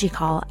strategy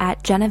call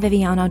at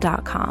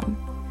jennaviviano.com.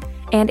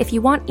 And if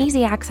you want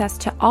easy access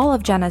to all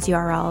of Jenna's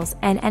URLs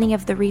and any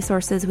of the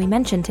resources we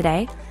mentioned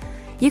today,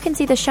 you can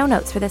see the show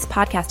notes for this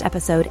podcast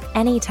episode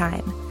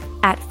anytime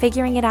at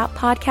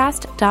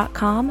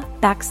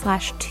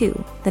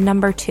figuringitoutpodcast.com/2, the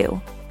number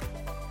 2.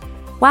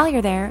 While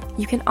you're there,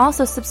 you can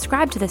also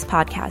subscribe to this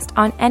podcast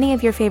on any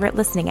of your favorite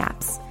listening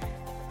apps.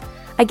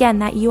 Again,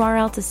 that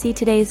URL to see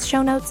today's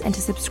show notes and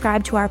to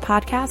subscribe to our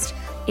podcast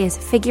is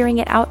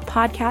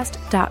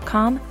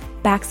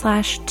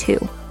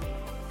figuringitoutpodcast.com/2.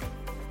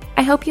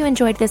 I hope you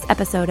enjoyed this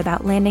episode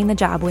about landing the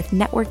job with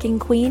networking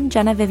queen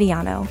Jenna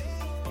Viviano.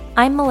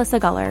 I'm Melissa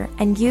Guller,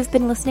 and you've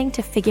been listening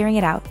to Figuring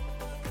It Out.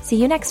 See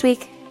you next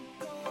week.